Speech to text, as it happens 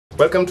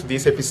Welcome to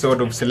this episode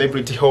of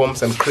Celebrity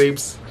Homes and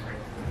Cribs.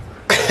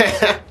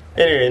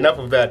 Anyway, enough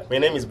of that. My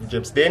name is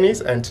Dennis,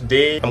 and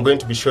today I'm going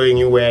to be showing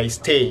you where I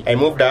stay. I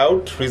moved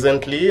out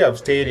recently. I've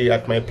stayed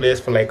at my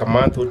place for like a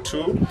month or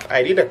two.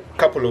 I did a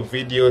couple of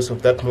videos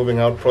of that moving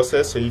out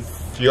process, so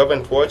if you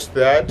haven't watched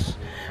that,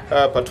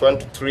 part 1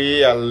 to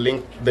 3, I'll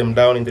link them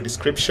down in the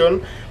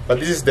description.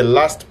 But this is the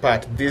last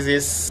part. This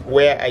is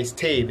where I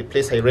stay, the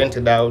place I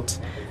rented out,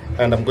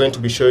 and I'm going to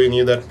be showing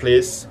you that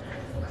place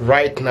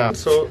right now.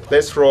 So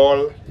let's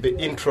roll the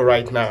intro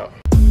right now.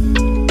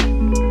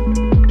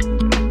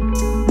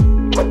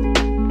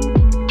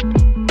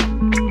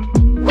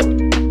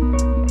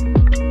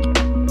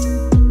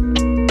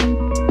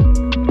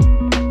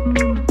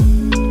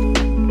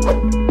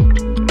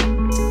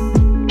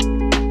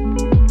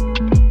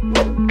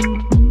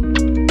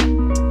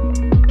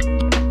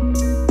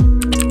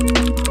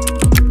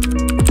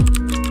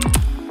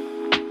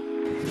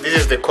 This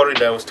is the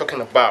corridor I was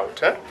talking about,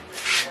 huh?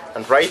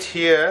 And right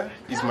here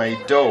is my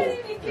door.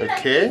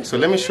 Okay, so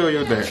let me show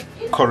you the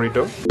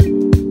corridor.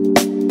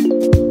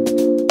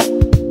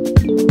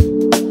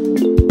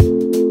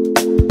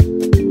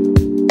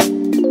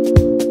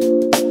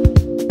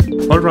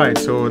 Alright,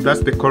 so that's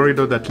the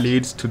corridor that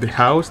leads to the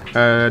house.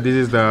 This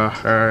is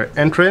the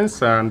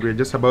entrance, and we're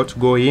just about to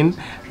go in.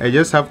 I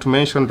just have to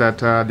mention that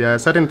there are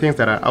certain things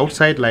that are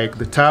outside, like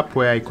the tap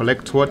where I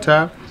collect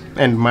water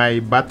and my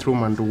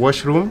bathroom and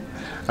washroom.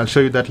 I'll show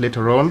you that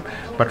later on,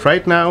 but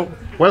right now,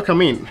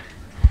 welcome in.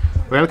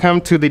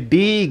 Welcome to the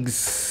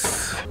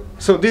digs.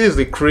 So this is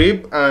the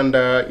crib, and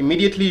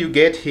immediately you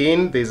get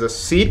in, there's a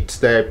seat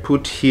that I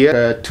put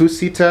here,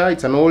 two-seater.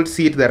 It's an old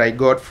seat that I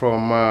got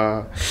from,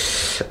 I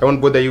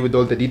won't bother you with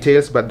all the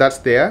details, but that's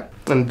there.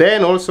 And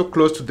then also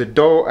close to the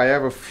door, I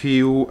have a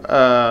few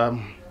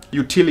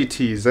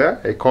utilities,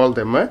 I call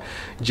them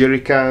jerry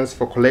cans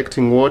for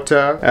collecting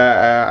water.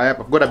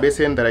 I've got a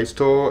basin that I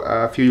store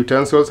a few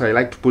utensils. I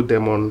like to put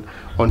them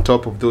on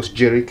top of those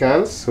jerry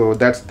cans. So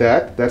that's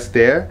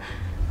there.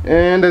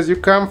 And as you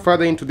come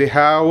further into the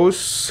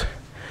house,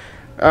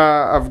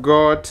 I've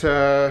got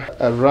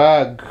a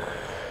rug.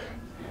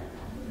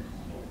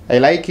 I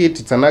like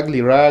it. It's an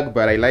ugly rug,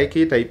 but I like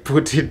it. I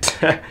put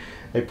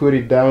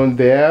it down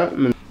there.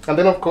 And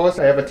then of course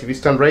I have a TV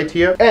stand right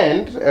here,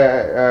 and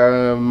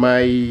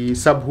my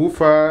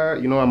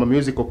subwoofer. You know, I'm a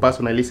musical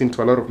person. I listen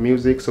to a lot of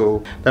music,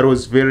 so that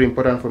was very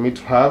important for me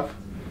to have.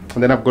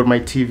 And then I've got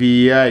my TV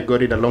here. I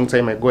got it a long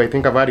time ago. I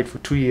think I've had it for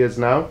 2 years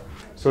now.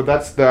 So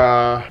that's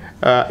the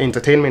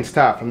entertainment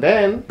stuff. And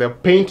then the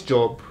paint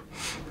job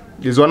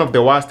is one of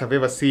the worst I've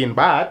ever seen.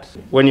 But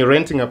when you're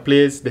renting a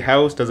place, the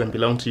house doesn't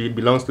belong to you. It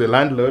belongs to the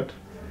landlord.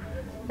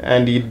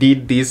 And he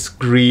did this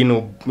green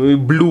or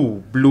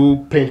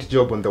blue paint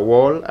job on the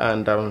wall,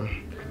 and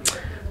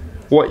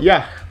well,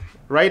 yeah,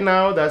 right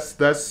now that's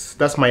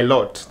my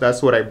lot.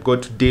 That's what I've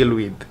got to deal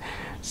with.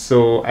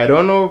 So I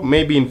don't know,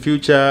 maybe in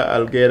future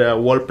I'll get a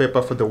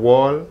wallpaper for the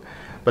wall,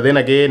 but then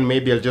again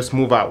maybe I'll just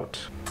move out.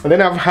 And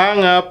then I've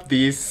hung up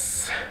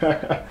this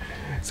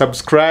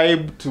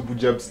subscribe to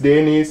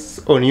Dennis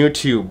on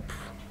YouTube.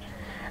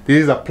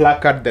 This is a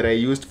placard that I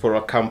used for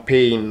a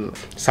campaign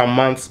some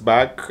months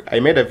back. I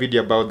made a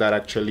video about that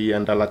actually,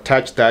 and I'll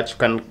attach that. You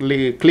can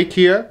click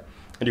here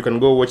and you can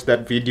go watch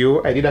that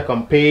video. I did a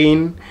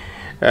campaign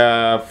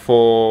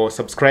for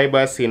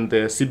subscribers in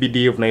the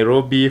CBD of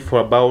Nairobi for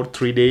about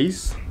 3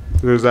 days.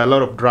 There's a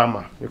lot of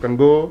drama. You can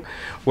go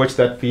watch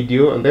that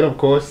video. And then of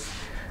course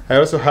I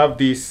also have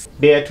this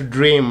Dare to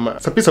Dream.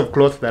 It's a piece of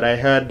cloth that I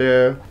had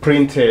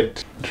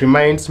printed. It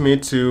reminds me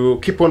to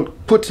keep on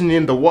putting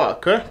in the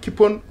work.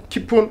 Keep on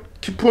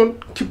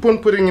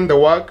putting in the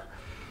work,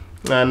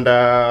 and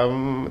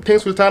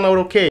things will turn out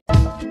okay.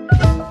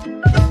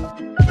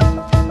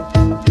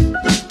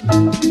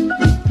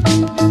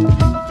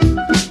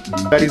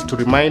 That is to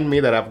remind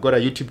me that I've got a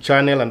YouTube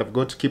channel and I've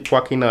got to keep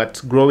working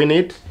at growing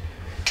it.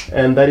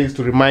 And that is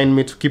to remind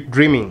me to keep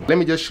dreaming. Let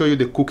me just show you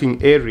the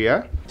cooking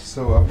area.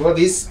 So I've got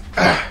this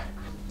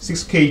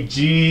 6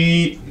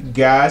 kg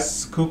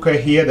gas cooker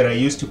here that I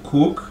used to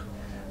cook,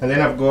 and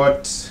then I've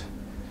got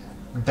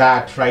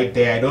that right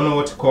there. I don't know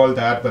what to call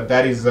that, but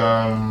that is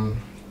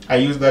I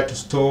use that to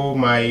store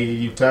my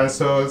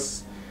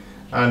utensils.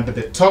 And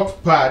the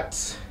top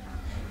part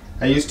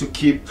I used to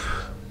keep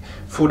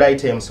food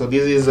items. So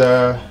this is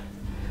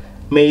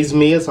maize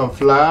meal, some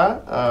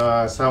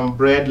flour, some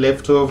bread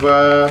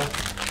leftover.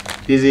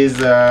 This is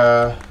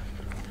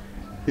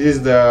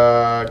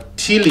the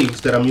tea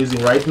leaves that I'm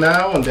using right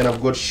now, and then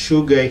I've got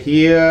sugar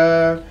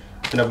here,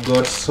 and I've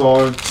got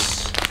salt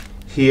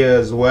here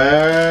as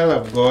well.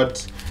 I've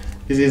got,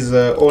 this is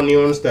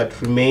onions that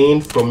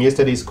remained from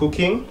yesterday's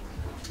cooking.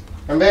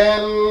 And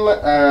then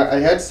I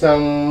had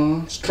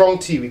some strong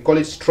tea. We call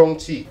it strong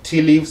tea.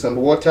 Tea leaves and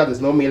water.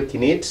 There's no milk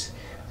in it.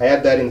 I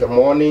had that in the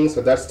morning,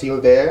 so that's still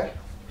there.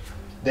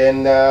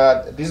 Then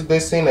this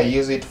basin, I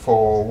use it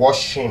for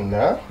washing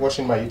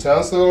my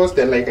utensils.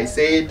 Then, like I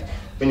said,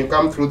 when you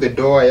come through the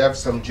door, I have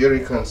some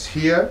jerry cans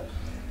here,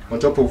 on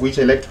top of which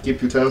I like to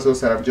keep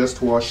utensils that I've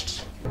just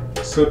washed.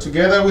 So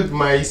together with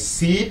my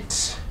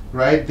seat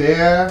right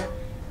there,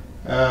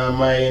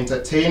 my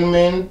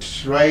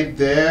entertainment right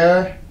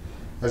there,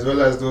 as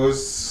well as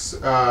those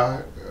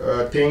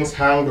things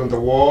hanged on the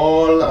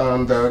wall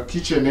and the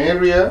kitchen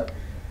area.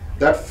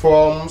 That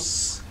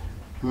forms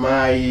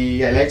my,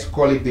 I like to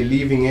call it the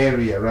living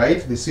area, right?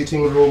 The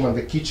sitting room and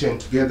the kitchen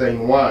together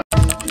in one.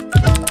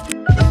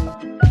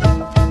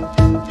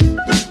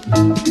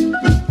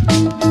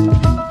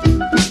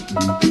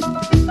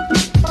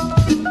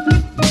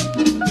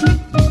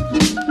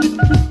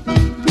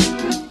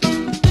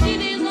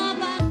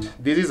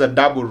 This is a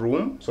double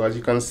room, so as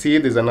you can see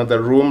there's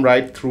another room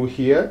right through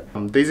here.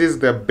 This is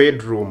the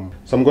bedroom,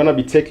 so I'm gonna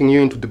be taking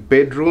you into the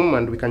bedroom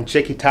and we can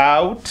check it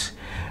out.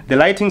 The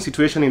lighting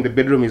situation in the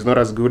bedroom is not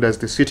as good as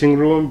the sitting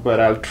room, but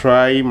I'll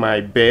try my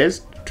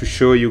best to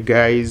show you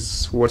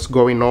guys what's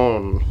going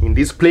on in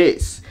this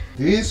place.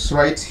 This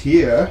right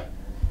here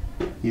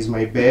is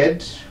my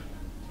bed.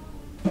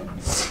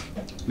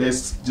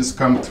 Let's just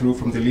come through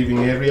from the living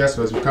area.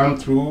 So as you come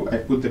through, I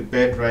put the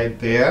bed right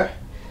there.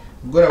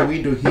 I've got a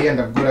window here and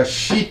I've got a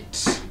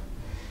sheet.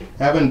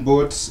 I haven't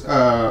bought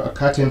a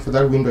curtain for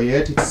that window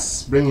yet.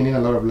 It's bringing in a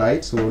lot of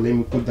light, so let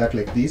me put that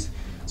like this.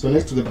 So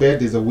next to the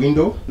bed there's a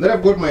window. Then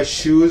I've got my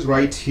shoes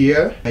right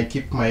here. I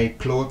keep my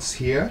clothes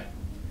here.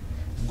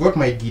 I've got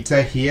my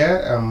guitar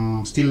here.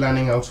 I'm still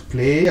learning how to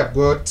play. I've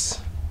got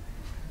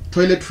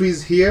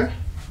toiletries here,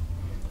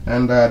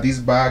 and these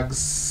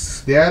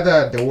bags.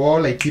 The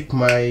wall I keep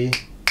my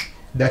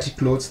dirty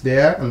clothes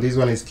there, and this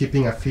one is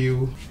keeping a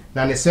few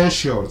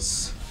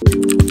non-essentials.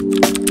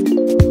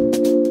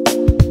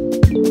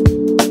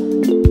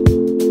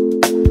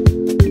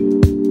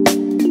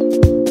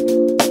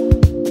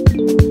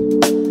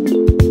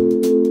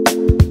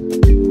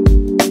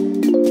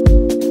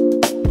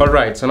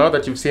 Alright, so now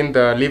that you've seen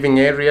the living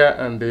area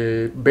and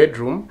the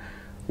bedroom,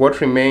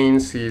 what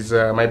remains is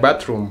my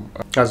bathroom,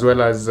 as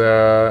well as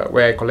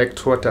where I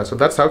collect water. So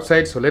that's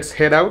outside, so let's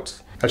head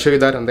out. I'll show you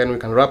that and then we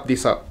can wrap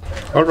this up.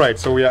 Alright,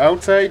 so we are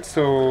outside.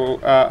 So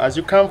as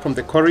you come from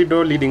the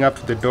corridor leading up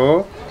to the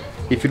door,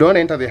 if you don't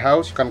enter the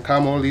house, you can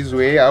come all this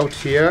way out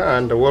here,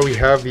 and what we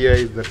have here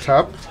is the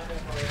tap.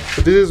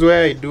 So this is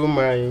where I do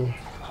my,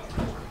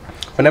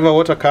 whenever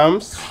water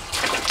comes.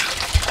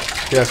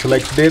 Yeah, so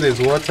like today there's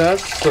water,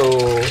 so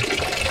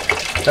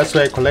that's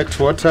where I collect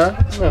water.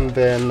 And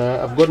then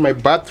I've got my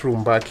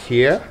bathroom back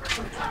here.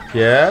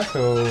 Yeah,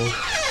 so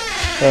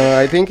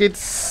I think it's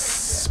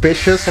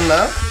spacious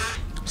enough.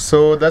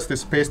 So that's the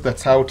space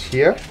that's out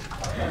here.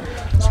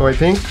 So I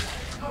think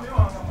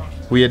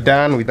we are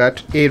done with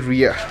that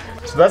area.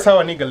 So that's how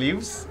a nigga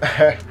lives.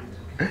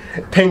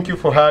 Thank you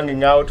for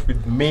hanging out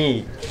with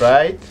me,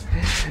 right?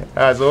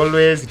 As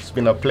always, it's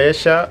been a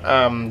pleasure.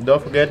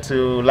 Don't forget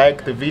to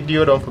like the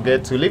video. Don't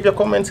forget to leave your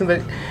comments in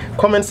the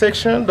comment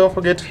section. Don't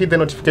forget to hit the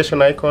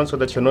notification icon so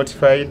that you're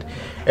notified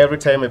every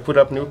time I put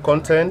up new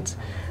content.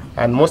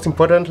 And most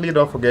importantly,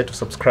 don't forget to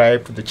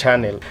subscribe to the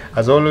channel.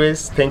 As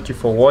always, thank you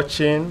for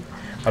watching.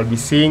 I'll be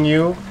seeing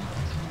you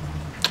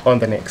on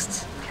the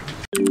next.